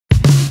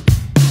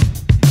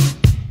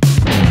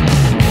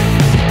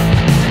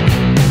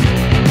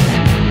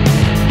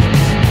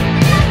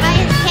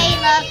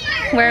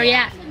are we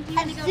at?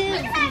 A zoo.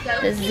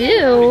 The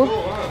zoo?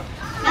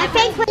 I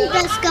think we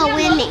just go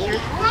in there.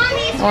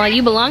 Well,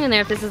 you belong in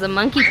there if this is a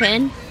monkey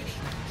pen.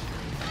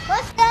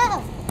 Let's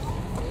go.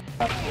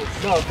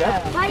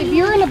 If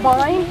you're in a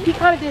bind, he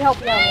kind of did help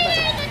you out a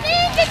little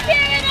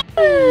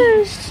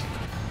bit.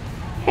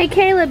 Hey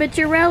Caleb, it's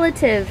your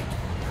relative.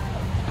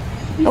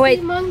 Oh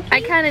wait,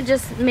 I kind of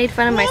just made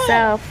fun of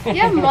myself.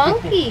 Yeah,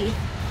 monkey.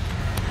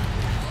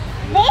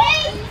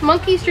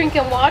 Monkey's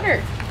drinking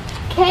water.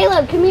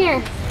 Caleb, come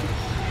here.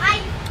 I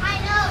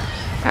know.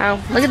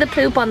 Oh, look at the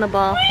poop on the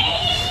ball.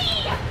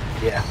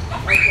 Yeah.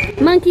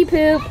 Monkey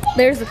poop.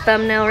 There's a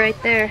thumbnail right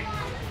there.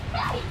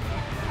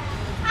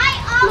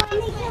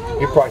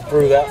 You probably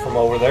threw that from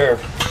over there.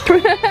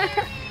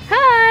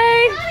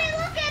 Hi. Mommy,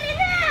 look at it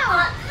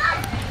now.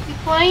 You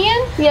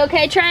playing? You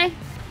okay, Trey?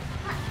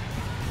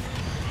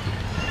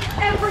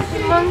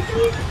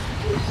 Monkey.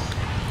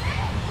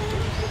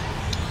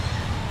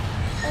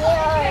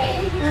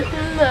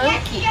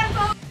 Monkey.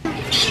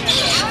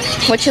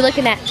 What you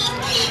looking at?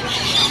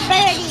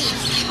 Birdies.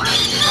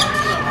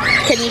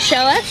 Can you show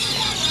us?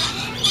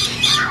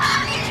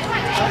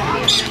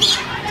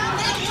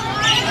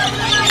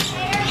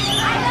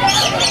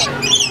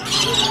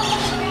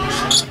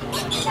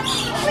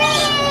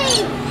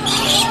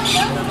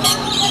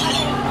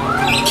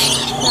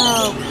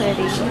 So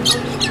pretty.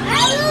 I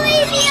will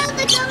be able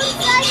to go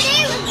inside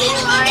there with you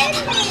on it.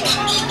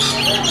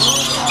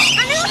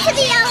 I'm going to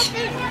the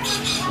elephant.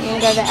 You gonna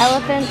go to the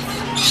elephants?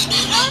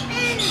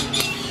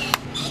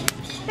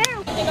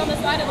 On the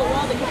side of the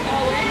wall that can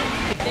fall in.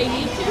 They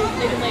need to.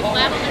 They can lay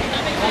flat on their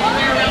stomach and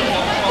lay around the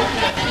wall.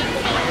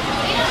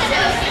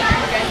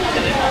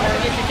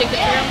 Get your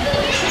ticket through.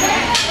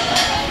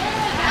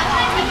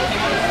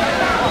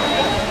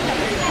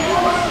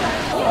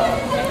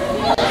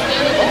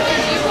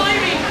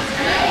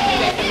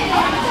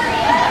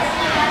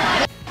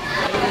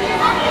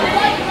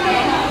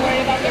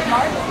 Worry about your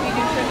marks? We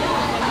do triple.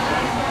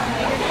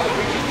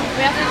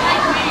 We have to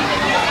take me to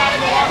the side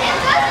of the wall.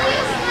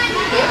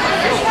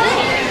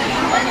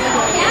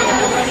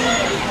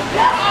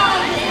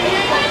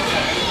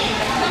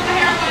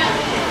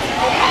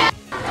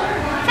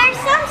 There's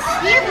some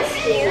seals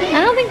here. I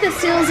don't think the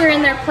seals are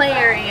in their play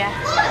area.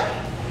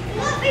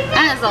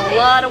 That is a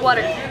lot of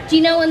water. Do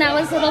you know when I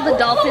was little, the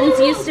dolphins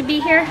used to be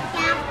here?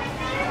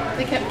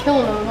 They kept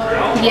killing them.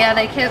 Huh? Yeah,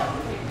 they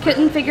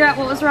couldn't figure out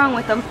what was wrong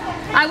with them.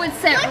 I would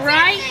sit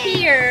right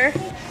here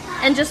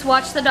and just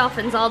watch the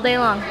dolphins all day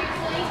long.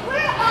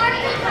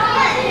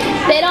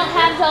 They don't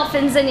have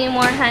dolphins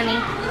anymore, honey.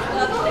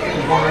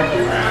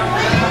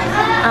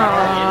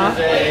 Aww.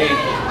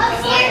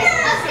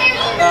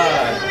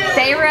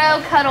 Pharaoh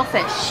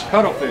cuttlefish.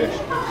 Cuttlefish.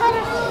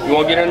 You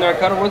want to get in there and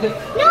cuddle with it?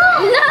 No!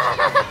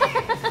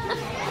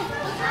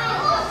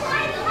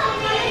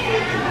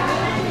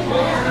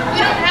 We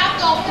don't have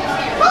dolphins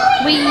here.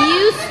 We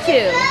used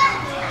to.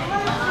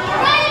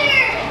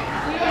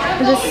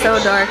 It is so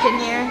dark in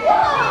here.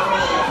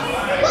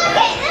 Look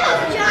at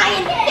those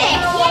giant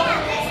fish.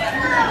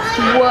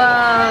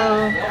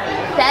 Whoa.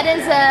 That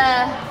is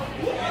a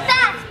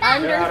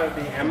They're out of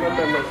the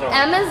Amazon.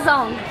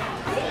 Amazon.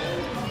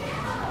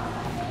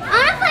 I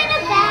want to find a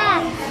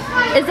bag.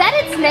 Is that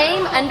its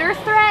name, Under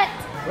Threat?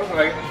 Looks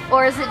like it.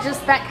 Or is it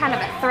just that kind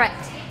of a threat?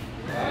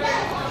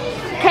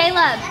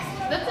 Caleb,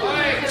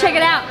 check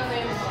it out.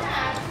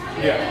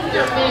 Yeah.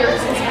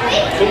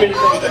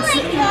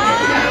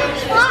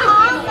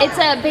 It's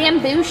a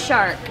bamboo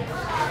shark,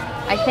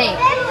 I think.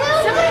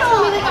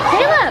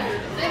 Caleb,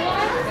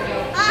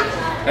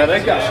 Yeah,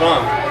 they got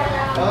some.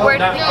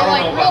 where'd it go?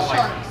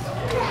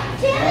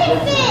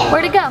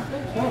 Where'd it go?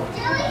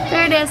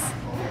 There it is.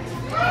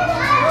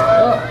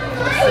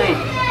 Let's see.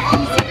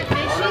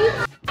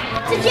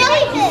 It's a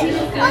jellyfish.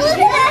 Oh,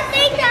 look at that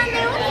thing down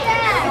there. Look at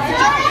that.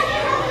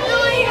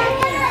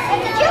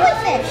 It's a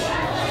jellyfish.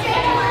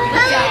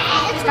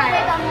 It's got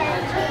it on there.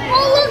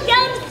 Oh, look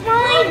down the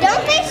slide.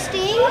 Don't they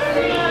sting?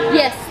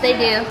 Yes, they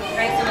do.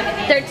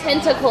 Their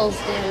tentacles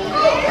do.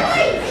 Look,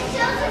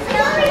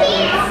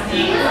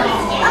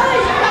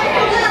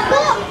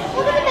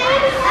 look at the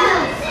baby.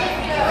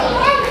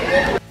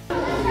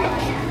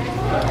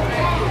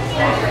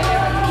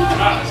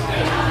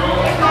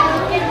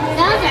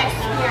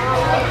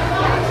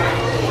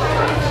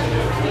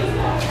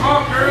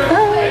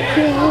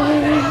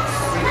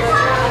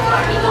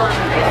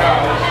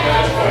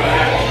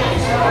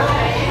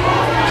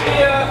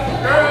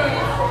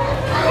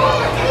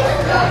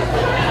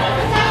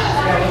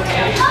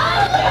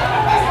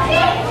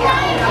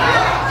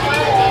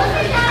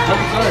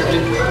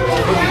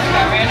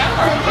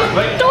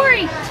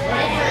 Dory!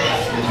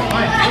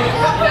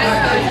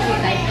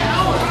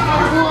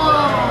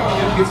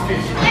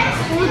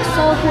 Looks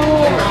so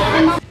cool.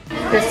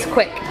 This is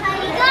quick.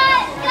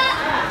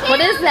 What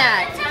is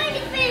that?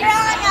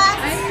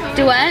 Piranhas.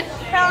 Do what?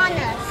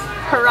 Piranhas.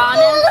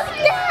 Piranhas? Oh, look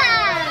at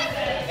that.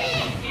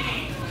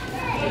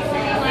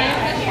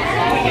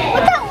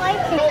 What's that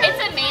white thing?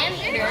 It's a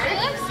man-eater.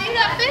 Look, see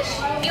that fish?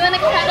 You want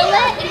to cuddle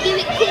it and give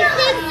it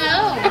kisses?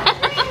 No.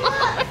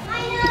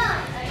 I know.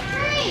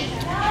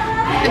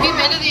 The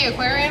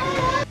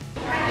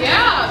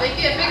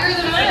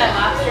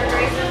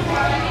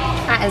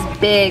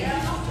big.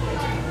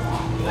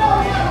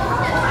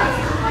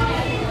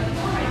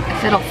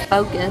 If it'll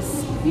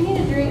focus. You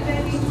need a drink,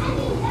 baby.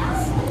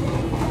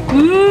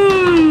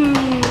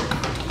 Mmm.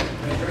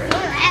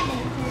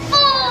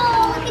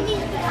 Oh, look at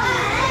these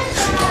guys.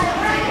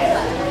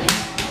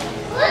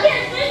 Look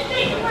at this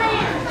big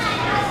plant.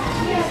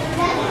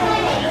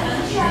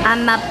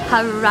 I'm a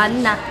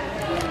piranha.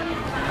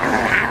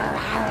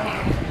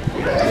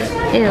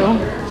 Ew.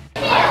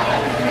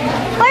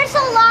 Where's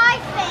the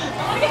live thing?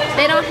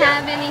 They don't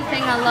have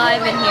anything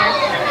alive in here.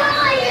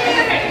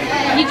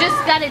 You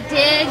just gotta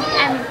dig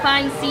and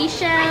find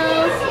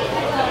seashells,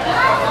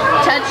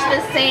 touch the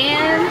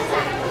sand,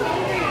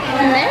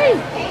 and there you go.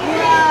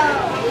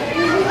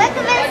 Look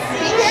at this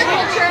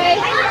little tray.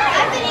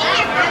 I've been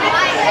eating for a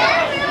while.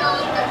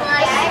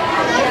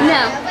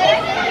 No.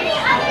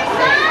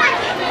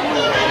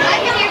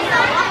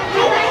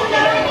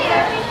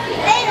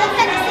 Hey, look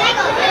at the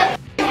single.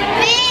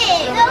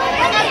 Big. Look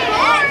at that.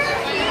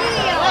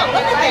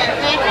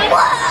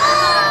 Whoa!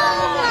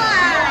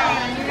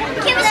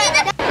 Can we see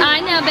the? I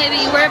know,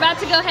 baby. We're about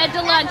to go head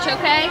to lunch,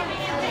 okay?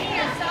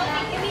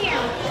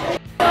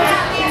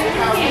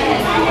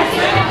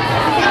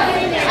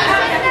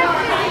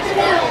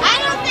 I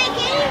don't think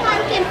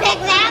anyone can pick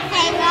that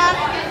thing up.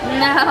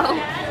 No.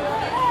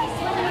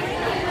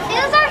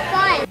 Those are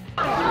fun.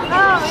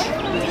 Oh.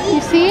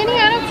 You see any?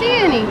 I don't see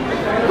any.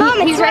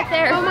 Mom, He's right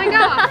there. Oh my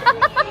god.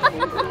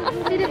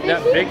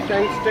 That big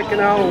thing sticking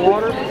out of the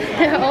water?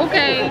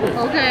 Okay,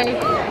 okay.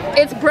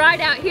 It's bright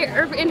out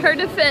here in her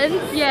defense.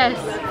 Yes.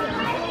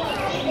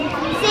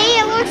 See,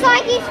 it looks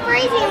like he's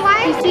freezing.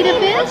 Why You isn't see the he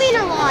fish? moving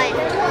a lot?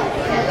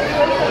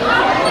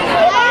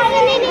 Why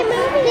isn't he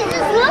moving? He's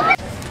just moving.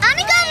 I'm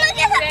gonna go look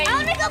at the, I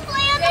wanna go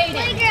play on the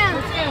playground.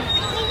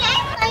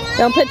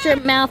 Don't put your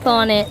mouth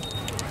on it.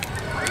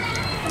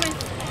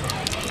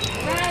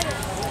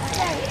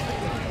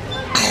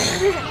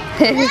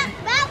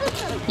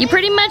 You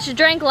pretty much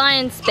drank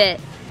lion spit.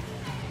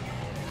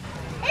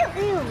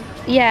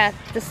 Yeah,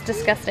 this is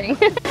disgusting.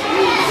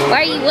 Why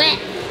are you wet?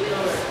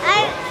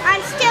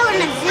 I'm still in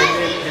the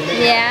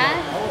zoo. Yeah?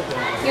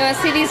 You want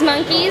to see these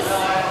monkeys?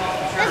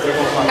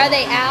 Are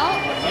they out?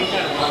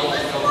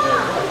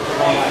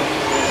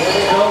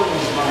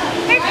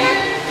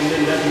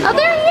 Oh,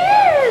 there he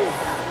is!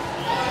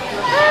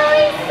 Oh,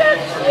 he's so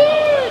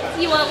cute!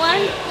 You want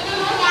one?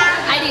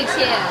 I do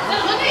too.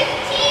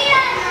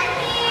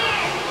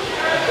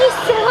 He's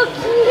so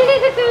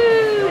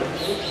cute!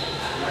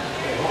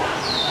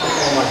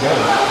 Oh my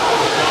goodness.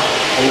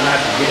 I'm gonna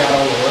have to get out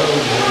on the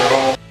road and we're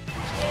all.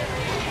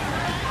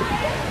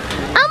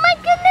 Oh my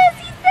goodness,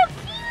 he's so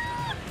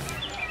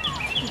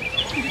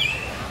cute!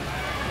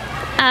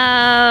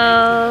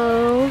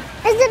 Oh.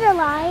 Is it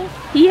alive?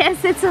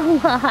 Yes, it's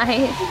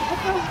alive.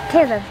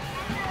 Taylor.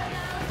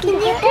 Can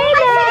you see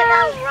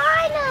those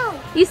rhinos?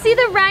 You see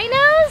the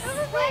rhinos?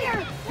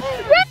 Where?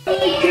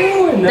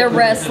 They're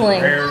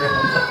wrestling.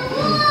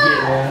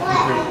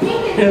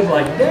 It's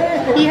like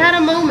that. He had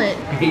a moment.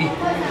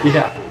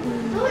 Yeah.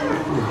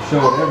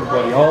 Showing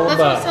everybody all That's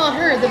what I about was telling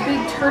her. The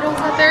big turtles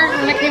out there,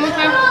 when I came with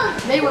them,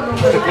 they were going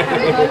to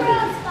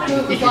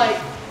It was like,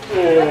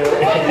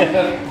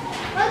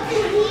 What's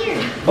in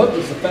here? But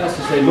it's the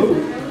fastest they move.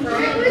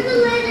 Where's the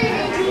letter in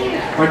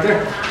here? Right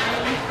there.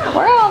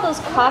 Where are all those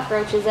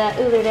cockroaches at?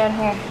 Ooh, they're down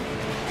here.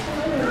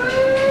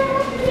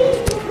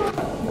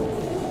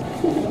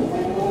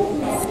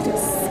 It's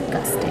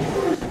disgusting.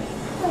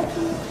 What's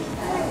in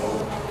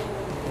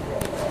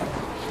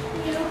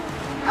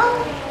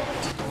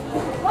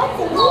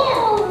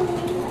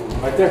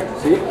here? Right there.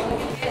 See it?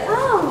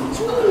 Oh,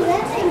 gee,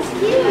 that thing's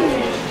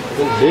huge. It's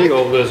a big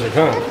old lizard,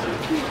 huh?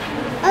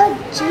 Oh,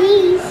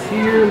 jeez.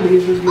 Here,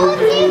 lizard, Oh, see lizard,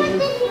 what's in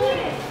lizard.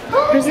 here?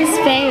 Oh, Where's his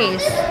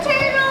face? there's a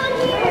turtle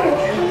in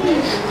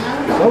here.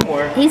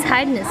 Somewhere. He's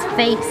hiding his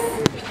face. I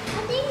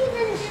think he's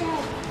in the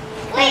shed.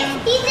 Wait,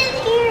 he's in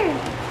here.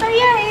 Oh,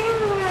 yeah,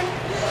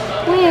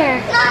 Where?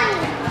 here's one.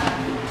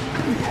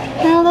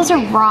 No, those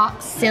are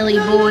rocks, silly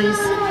boys.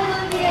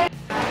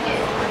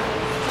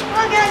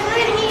 Oh, guys, look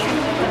at here.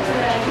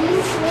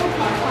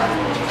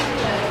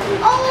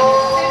 Oh,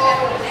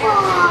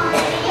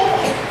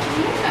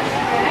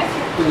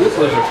 Look at this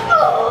lizard.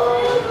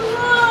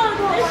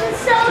 this is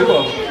so Two of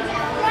them.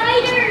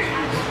 Riders.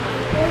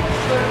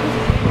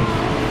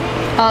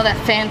 Oh, that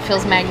fan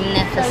feels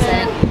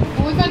magnificent.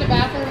 when we find a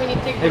bathroom, we need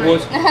to take a Hey, break.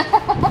 boys.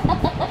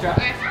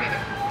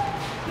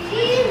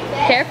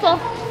 Careful.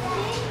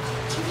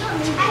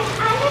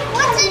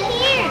 What's in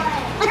here?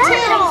 A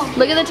turtle.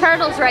 Look at the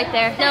turtles right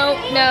there. No,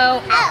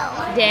 no.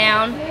 Oh.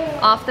 Down.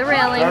 Off the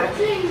railing.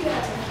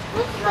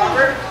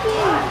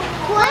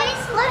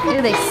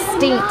 Ooh, they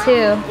stink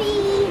too.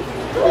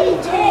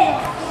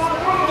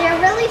 They're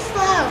really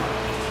slow.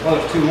 Oh,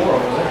 there's two more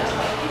over there.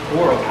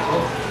 4 of them.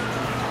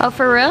 Oh,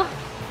 for real?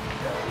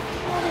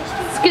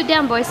 Scoot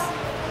down, boys.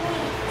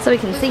 So we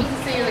can see.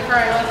 See you in the car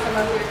last time I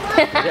was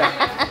here.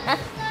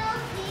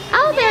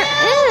 Oh, there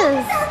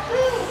is.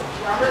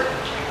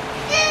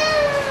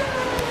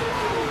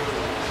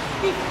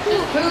 Poop,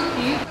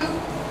 do you poop?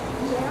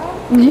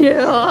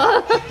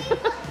 Yeah.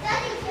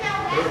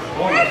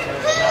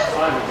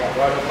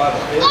 right up by the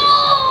fish.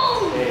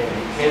 Oh! And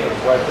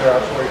Caleb's right there. I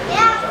swear he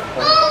Yeah.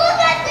 Oh, look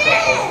at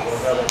this!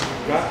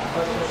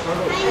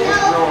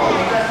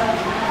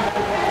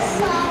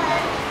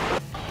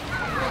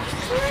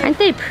 Aren't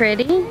they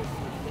pretty?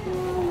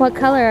 What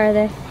color are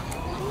they?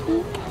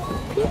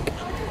 Pink.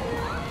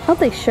 I hope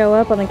they show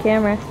up on the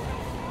camera.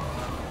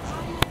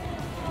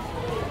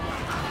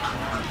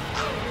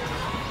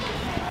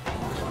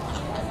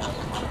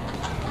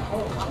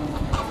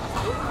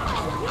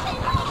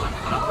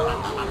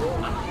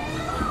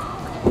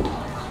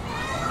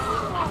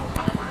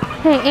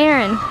 Hey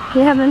Aaron,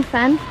 you having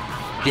fun?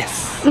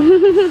 Yes. We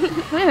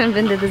haven't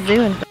been to the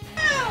zoo in.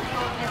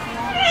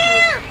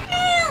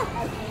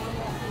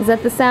 Is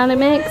that the sound it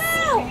makes?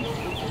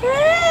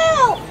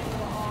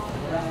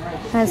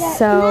 That's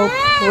so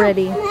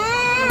pretty.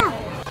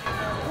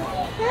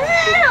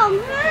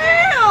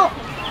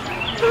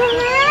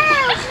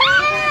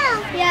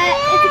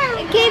 Yeah,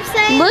 it keeps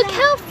saying. Look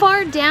how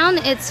far down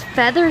its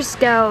feathers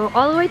go,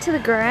 all the way to the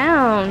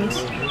ground.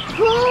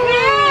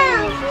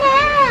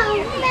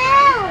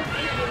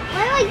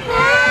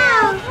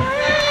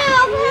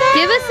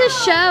 Give us a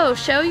show.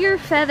 Show your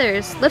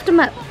feathers. Lift them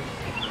up.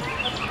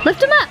 Lift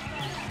them up.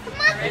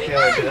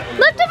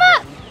 Lift them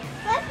up.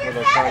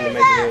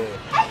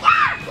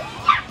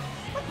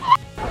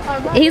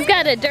 He's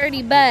got a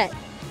dirty butt.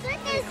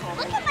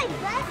 Look at my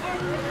butt.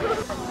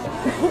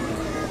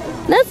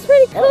 That's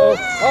pretty cool.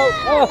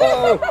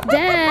 Oh.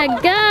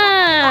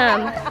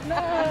 Daggum.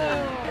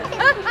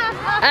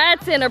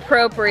 That's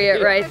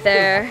inappropriate right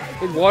there.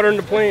 He's watering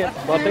the plant.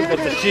 I think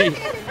that's a she.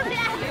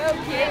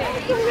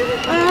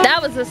 That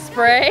was a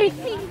spray.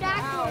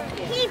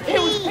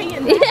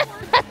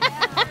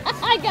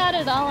 I got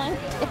it on.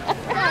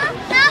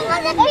 That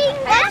was a pink.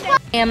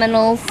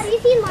 Aminals. Have you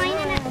seen mine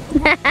in it?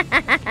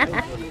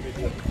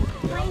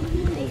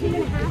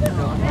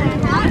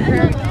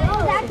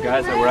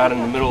 Guys that were out in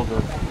the middle of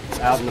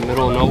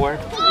nowhere,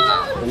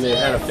 and they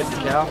had a 50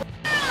 cow.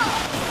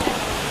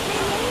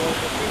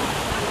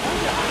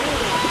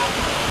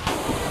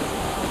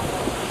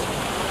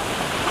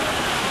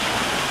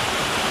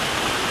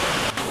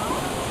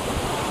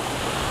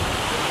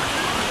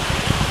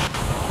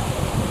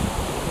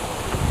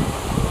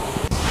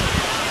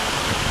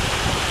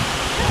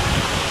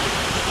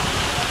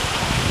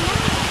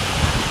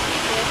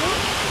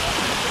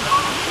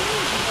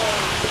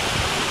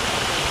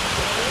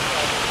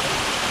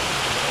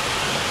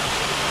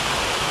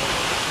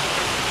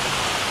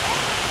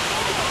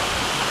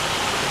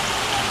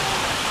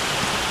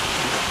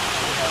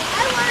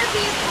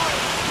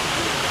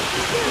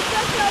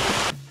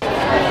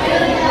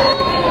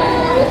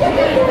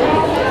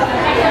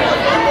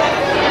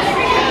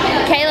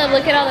 Caleb,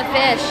 look at all the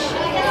fish.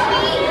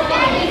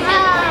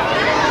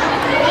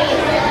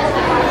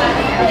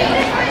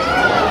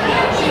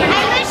 I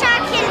wish I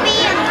could be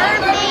a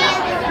merman.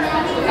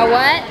 A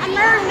what? A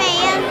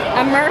merman.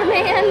 A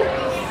merman?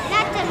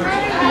 That's a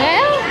merman. No?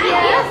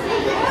 Yeah.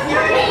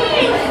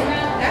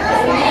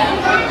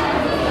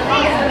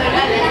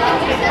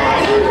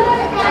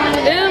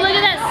 Ooh, look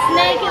at that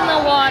snake in the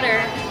water.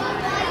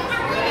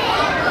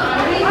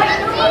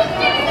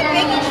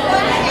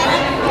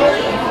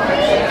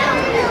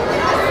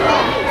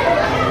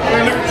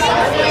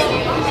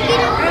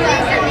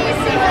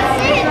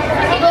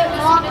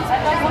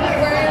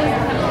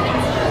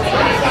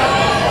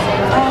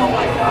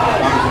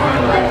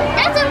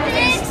 That's a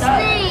big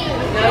snake.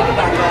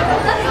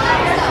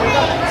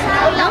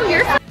 No,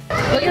 you're fine.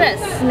 Look at that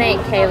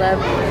snake, Caleb.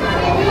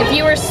 If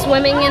you were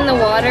swimming in the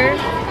water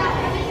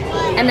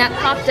and that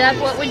popped up,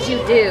 what would you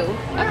do?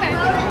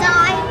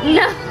 Die.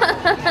 No.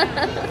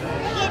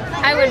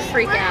 I would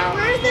freak out.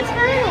 Where's the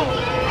turtle?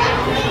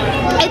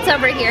 It's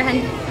over here,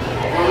 honey.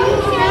 Oh,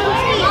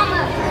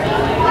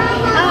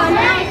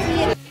 now I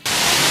see it.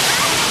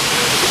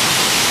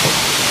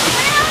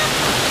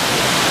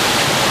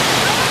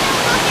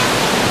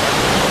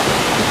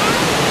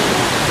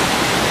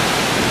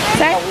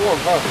 Warm,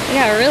 huh? It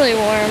got really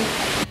warm.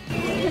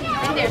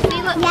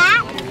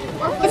 Yak?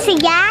 It's a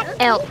yak?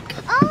 Elk.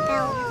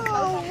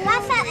 Oh,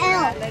 that's an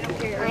elk.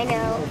 I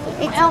know.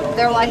 It's elk.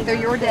 They're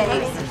your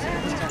days.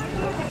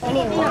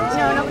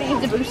 No, nobody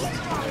needs a boost.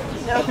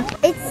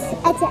 It's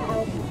an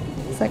elk.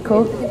 Is that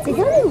cool? It's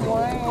really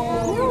warm.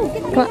 No,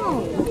 get Come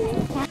on.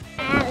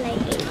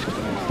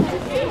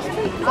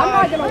 I'm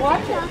not gonna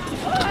watch it.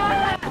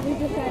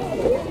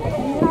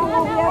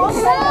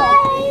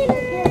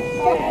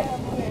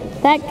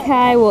 That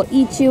guy will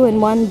eat you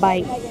in one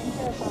bite.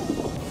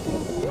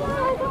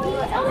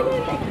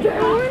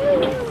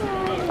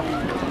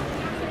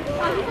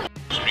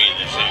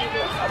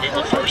 We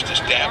were first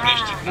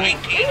established in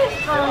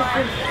 1904.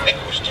 That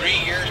was 3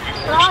 years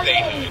before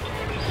statehood.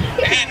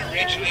 And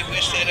originally we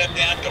set up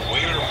down at the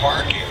Wheeler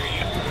Park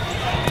area.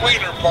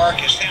 Wheeler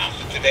Park is south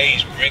of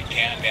today's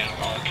Bricktown down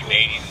along the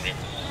Canadian River.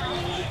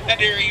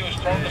 That area was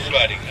prone to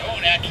flooding.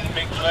 Known after the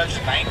big floods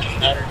of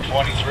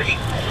 1923,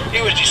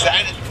 it was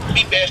decided it would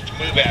be best to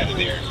move out of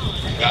there.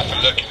 Got to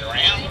looking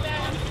around,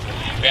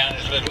 found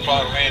this little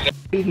plot of land.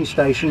 Feeding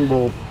station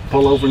will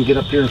pull over and get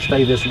up here and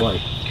stay this way.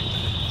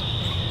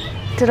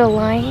 Did a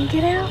lion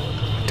get out?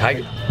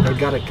 Tiger. They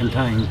got it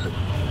contained.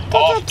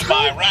 Off to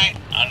my right,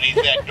 underneath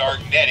that dark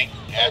netting,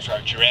 that's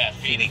our giraffe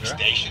feeding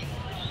station.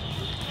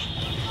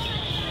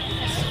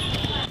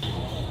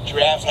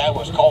 Giraffes have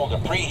what's called a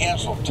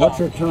prehensile tongue. What's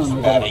her tongue?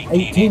 About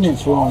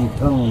 18-inch long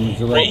tongue.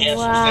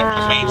 Prehensile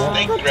simply means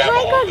they can grab a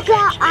hold of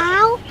things.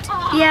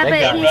 Yeah,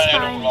 but Run he's out a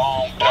fine.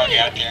 long tongue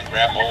out there and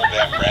grab hold of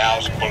that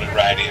browse and pull it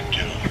right into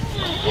them.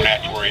 Don't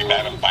have to worry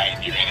about them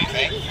biting you or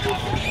anything.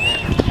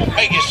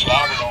 May get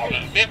slobbered on a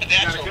little bit, but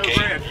that's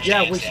okay.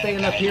 Yeah, we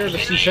staying up here, as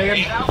she said.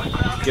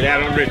 Get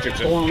out on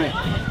Richardson. Go on in.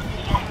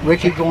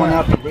 Ricky going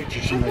out to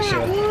Richardson, they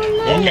said.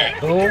 Okay.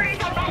 Cool.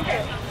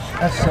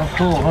 That's so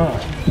cool, huh?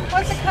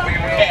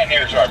 And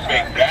there's our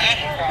big guy,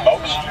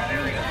 folks.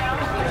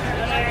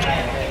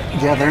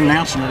 Yeah, they're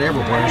announcing it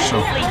everywhere,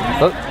 so.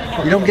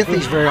 You don't get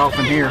these very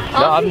often here.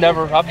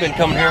 No, I've been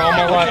coming here all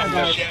my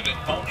life.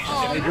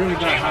 They really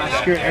got high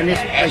security, and they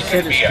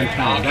said it's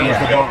contained. That was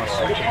the boss.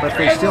 But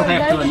they still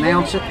have to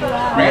announce it.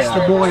 That's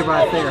the boy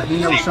right there. He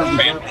knows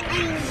something's up.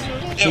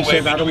 He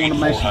said, I don't want to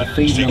mess with the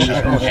feed, I'm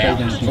just going to stay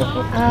down here.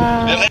 They'll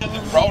have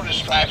the broadest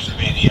stripes of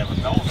any of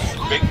them.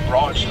 Those big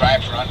broad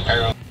stripes are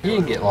unparalleled. You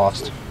can get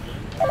lost.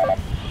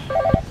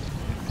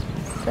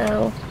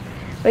 So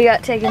we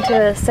got taken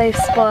to a safe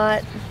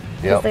spot.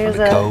 Yep, There's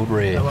for the code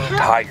red.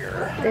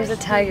 Tiger. There's a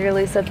tiger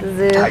loose at the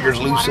zoo. Tiger's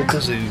loose at the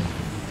zoo.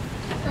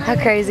 How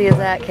crazy is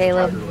that,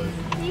 Caleb?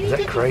 Is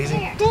that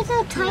crazy? Did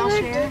the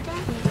tiger do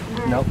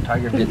that? Nope,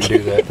 Tiger didn't do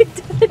that.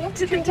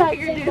 Did the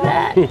tiger do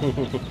that?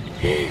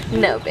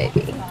 No,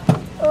 baby.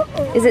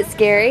 Is it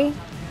scary?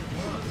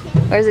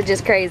 Or is it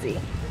just crazy?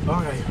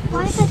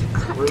 Why did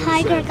the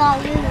tiger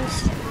got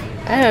loose?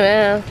 I don't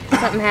know.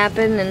 Something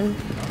happened and...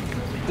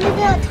 Did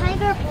the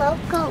tiger broke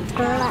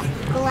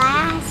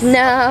glass?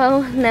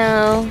 No.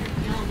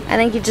 I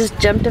think you just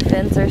jumped a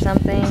fence or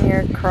something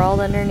or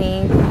crawled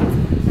underneath.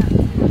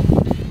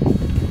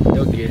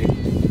 They'll get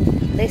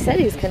him. They said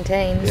he's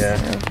contained. Yeah.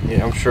 So.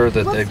 Yeah, I'm sure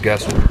that they've got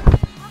some.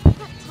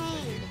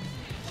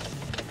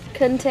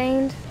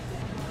 Contained?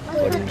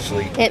 Let him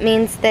sleep. It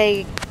means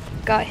they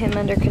got him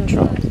under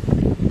control.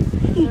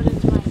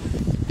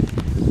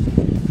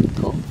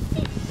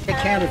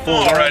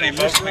 Alrighty,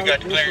 folks, we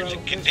got the clearance to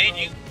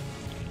continue.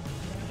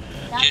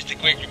 Just a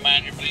quick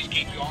reminder, please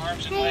keep your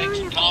arms and legs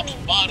and tops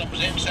and bottoms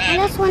I inside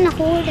just want to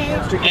hold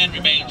it. and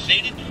remain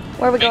seated.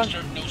 Where are we Make going?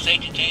 certain no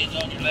safety chains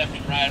on your left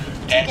and right are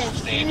attached and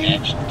stay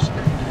attached.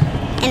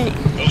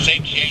 Those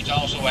safety chains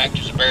also act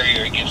as a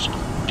barrier against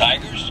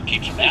tigers,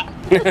 keeps them out.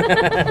 It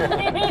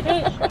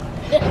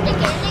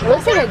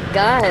looks like a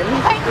gun.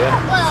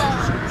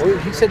 Yeah. Well,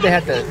 he said they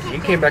had to. He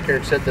came back here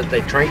and said that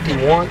they trained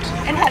him once,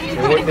 and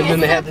then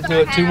they had to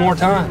do it 2 more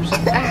times.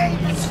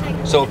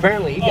 So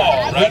apparently he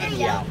got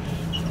completely out.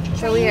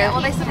 So weird.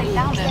 Well, they said they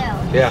found it.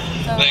 Yeah.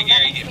 Let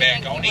Gary get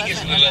back on. He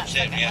gets a little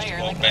upset when he has to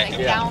walk back up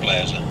to the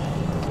plaza.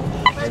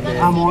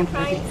 I'm on.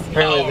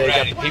 Apparently they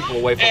got the people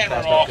away from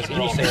fast enough because he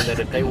was saying that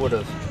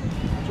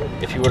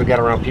if he would have got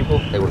around people,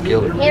 they would have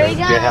killed him. Here we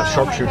go. They have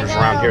sharpshooters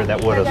around here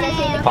that would have.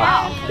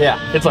 Yeah.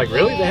 It's like,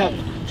 really? They have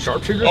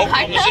sharpshooters?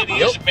 Oklahoma City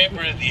is a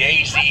member of the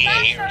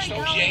AZA, or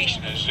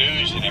Association of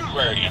Zoos and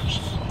Aquariums.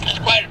 It's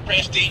quite a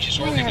prestigious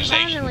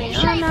organization.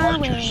 Most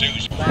larger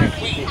zoos and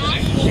queen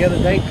zoos. The other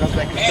day, because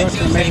that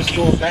construction made us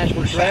go a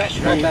backwards route,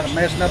 and about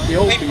messing up the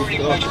old They people.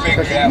 pretty much Because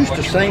figured you're out used what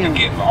to you're saying, going to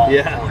get involved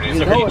Yeah. for. you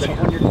know it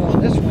when you're going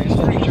this way.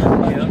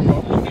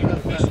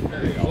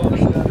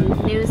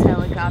 News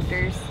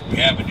helicopters. We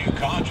have a new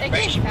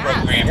conservation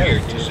program here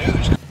at the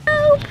zoos.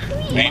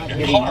 Named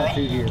her Clara.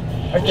 She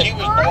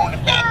was born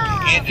about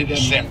the end of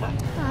December.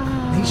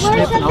 He's She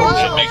sniffing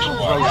all makes her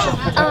 4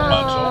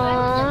 months old.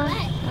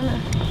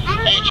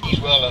 And she's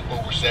well up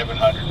over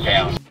 700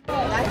 pounds.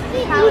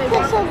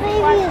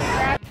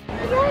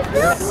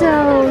 So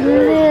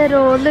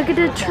little. Look at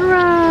the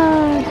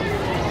trunk.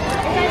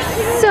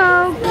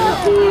 So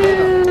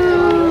cute.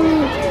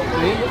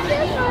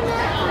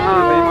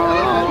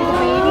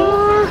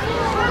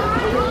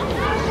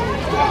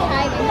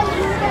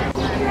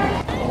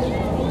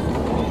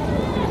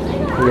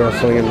 Yeah,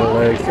 swinging the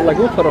legs. They're like,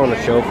 we'll put on a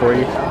show for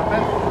you.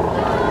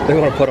 They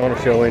want to put on a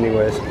show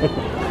anyways.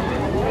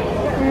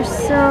 They're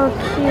so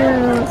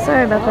cute.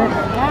 Sorry about that.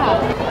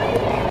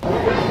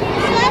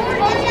 Is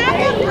that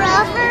the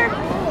brother?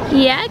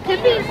 Yeah, it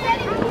could be.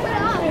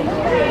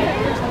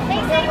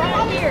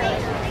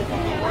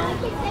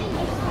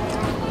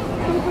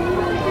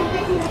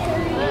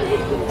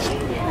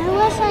 I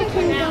wish I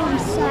could go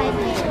inside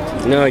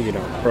there. No, you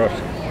don't. Bro,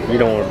 you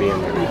don't want to be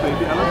in there.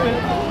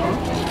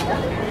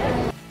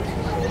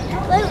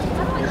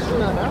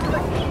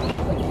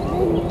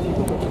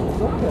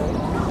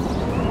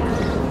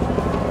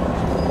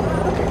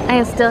 I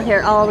can still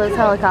hear all those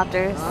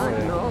helicopters.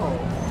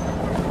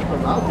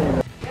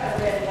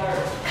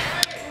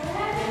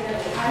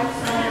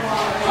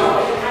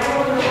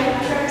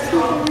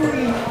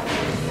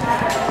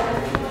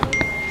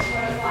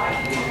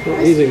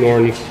 He's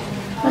ignoring you.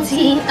 What's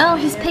he? Oh,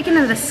 he's picking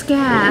at the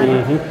scab.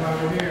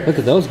 Look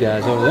at those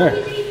guys over there.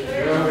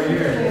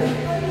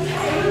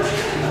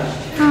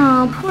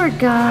 Oh, poor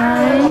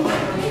guy.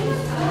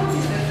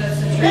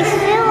 He's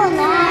still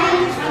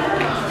alive.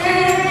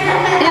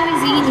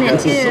 Dewey's eating it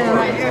too.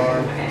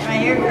 Right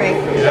here, Greg.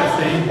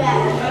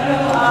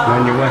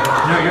 On your way.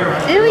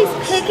 Dewey's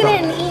picking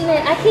it and eating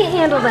it. I can't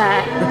handle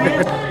that.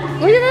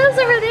 Look at those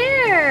over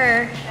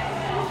there.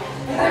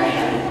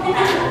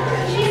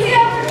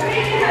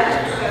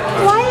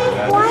 Why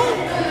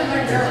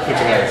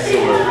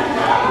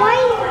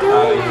are you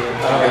doing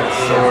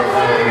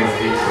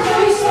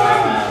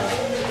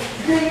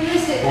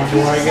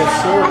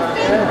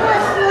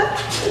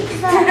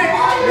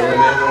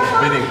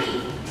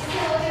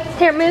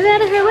Here, move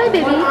out of her way,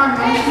 baby. I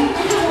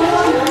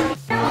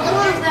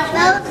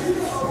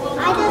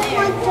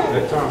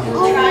just want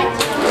to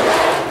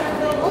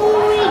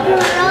only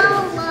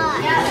gorilla.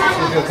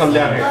 He's gonna come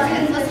down here.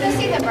 Let's go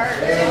see the bird.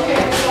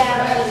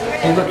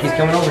 Hey, look, he's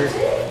coming over here.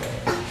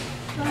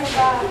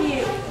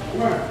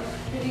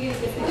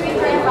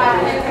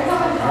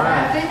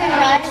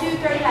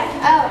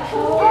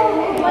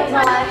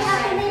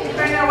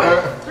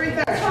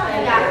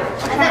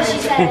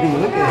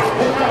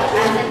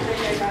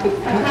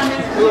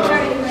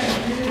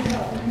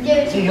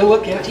 See, he'll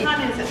look at you.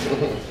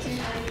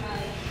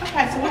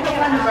 Okay, so we'll go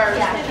run the birds.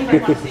 Anybody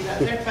want to see those?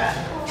 They're fun.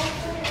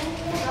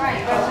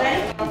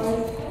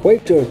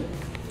 Wave to him.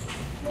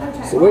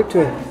 So wave to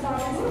him.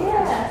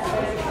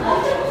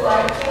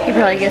 He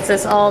probably gets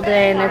this all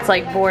day and it's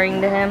like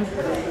boring to him.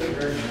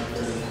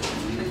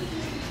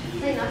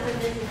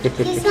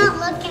 He's not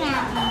looking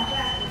at me.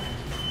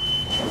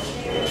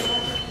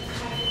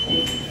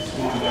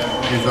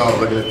 He's all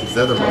looking at these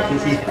other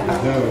monkeys.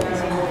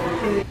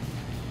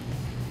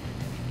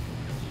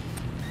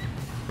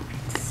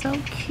 So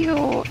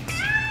cute.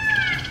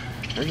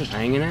 They're just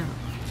hanging out.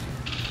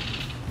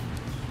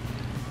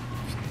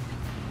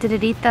 Did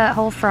it eat that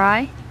whole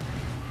fry?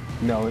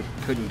 No, it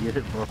couldn't get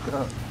it broke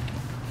up.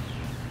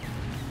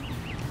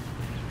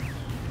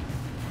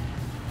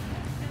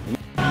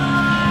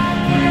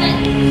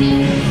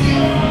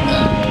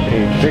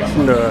 He's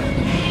fixing to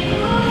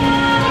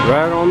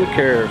ride on the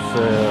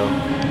carousel.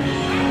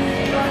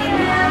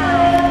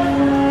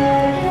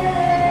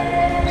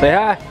 Say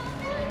hi.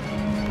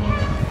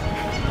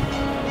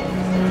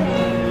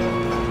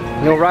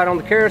 You gonna ride on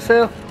the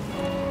carousel?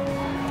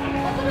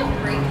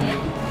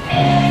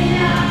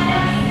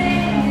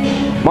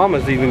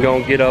 Mama's even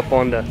gonna get up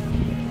on the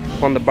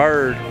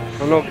bird. I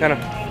don't know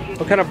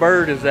what kind of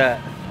bird is that?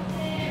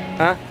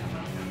 Huh?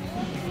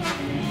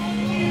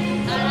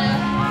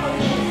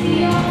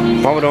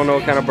 Mama don't know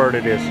what kind of bird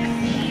it is.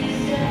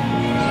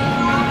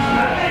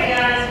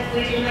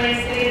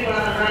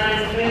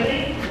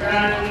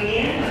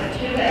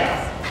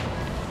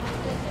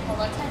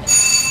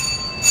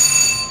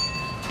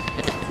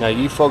 Now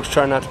you folks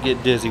try not to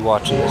get dizzy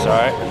watching this,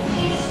 alright?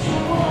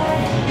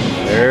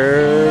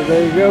 There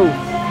they go.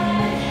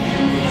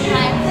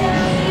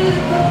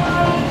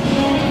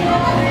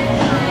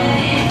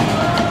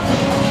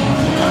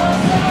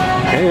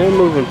 Hey, they're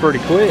moving pretty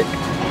quick.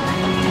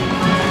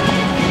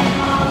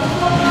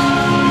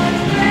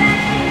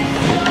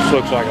 This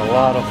looks like a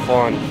lot of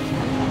fun.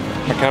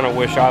 I kind of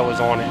wish I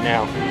was on it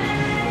now.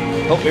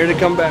 Oh, here they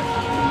come back.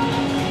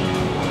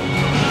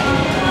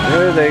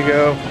 There they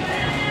go.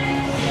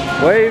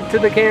 Wave to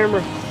the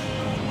camera.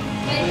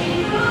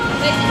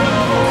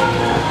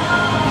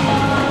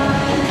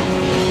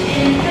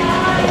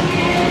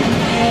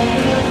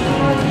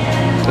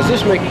 Does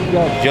this make you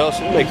guys jealous?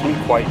 It makes me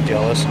quite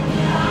jealous.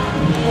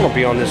 I want to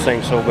be on this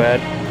thing so bad.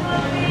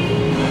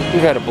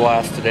 We've had a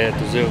blast today at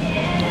the zoo.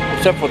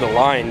 Except for the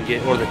lion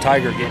or the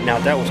tiger getting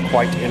out. That was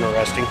quite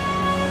interesting.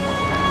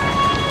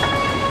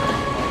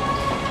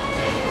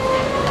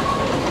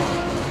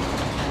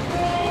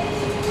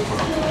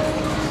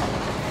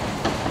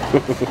 I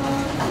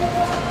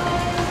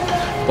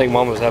think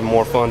Mama's having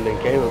more fun than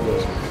Caleb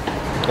is.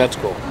 That's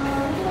cool.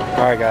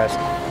 Alright guys.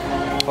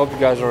 Hope you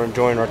guys are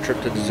enjoying our trip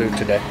to the zoo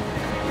today.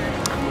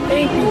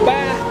 Thank you,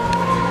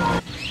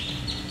 bye.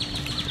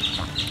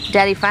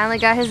 Daddy finally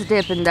got his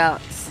Dippin'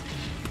 Dots.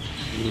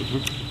 I'm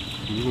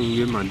gonna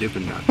get my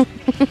Dippin' Dots.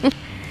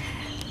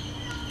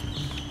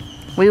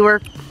 We were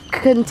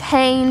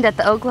contained at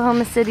the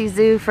Oklahoma City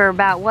Zoo for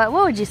about, what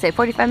would you say,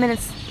 45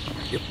 minutes?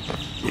 Yep.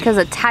 Because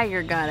a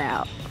tiger got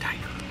out.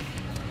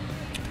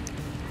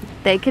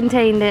 They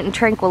contained it and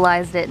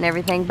tranquilized it and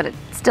everything, but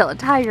still, a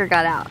tiger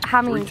got out.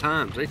 How many? 3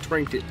 times. They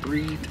tranked it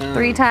 3 times.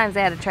 3 times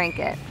they had to trank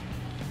it.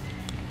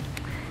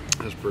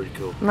 That's pretty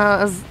cool. No,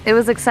 it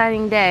was an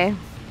exciting day.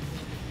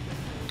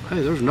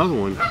 Hey, there's another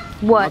one.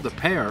 What? Another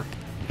pair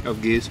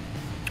of geese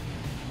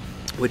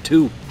with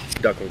 2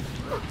 ducklings.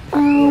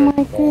 Oh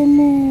my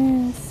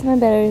goodness. My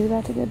battery's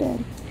about to go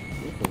dead.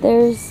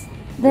 There's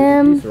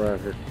them, Right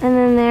here. and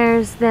then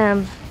there's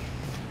them.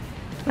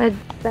 My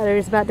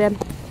battery's about dead.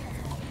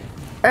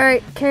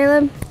 Alright,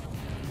 Caleb.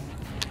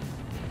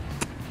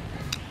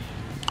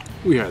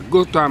 We had a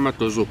good time at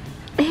the zoo.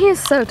 He is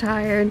so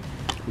tired.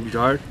 You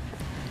tired?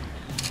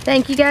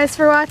 Thank you guys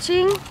for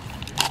watching.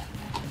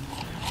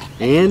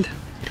 And?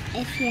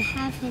 If you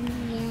haven't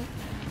yet,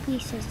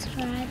 please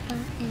subscribe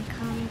and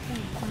comment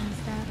and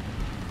thumbs up.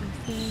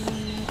 See you in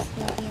the next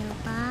video.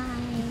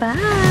 Bye.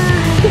 Bye.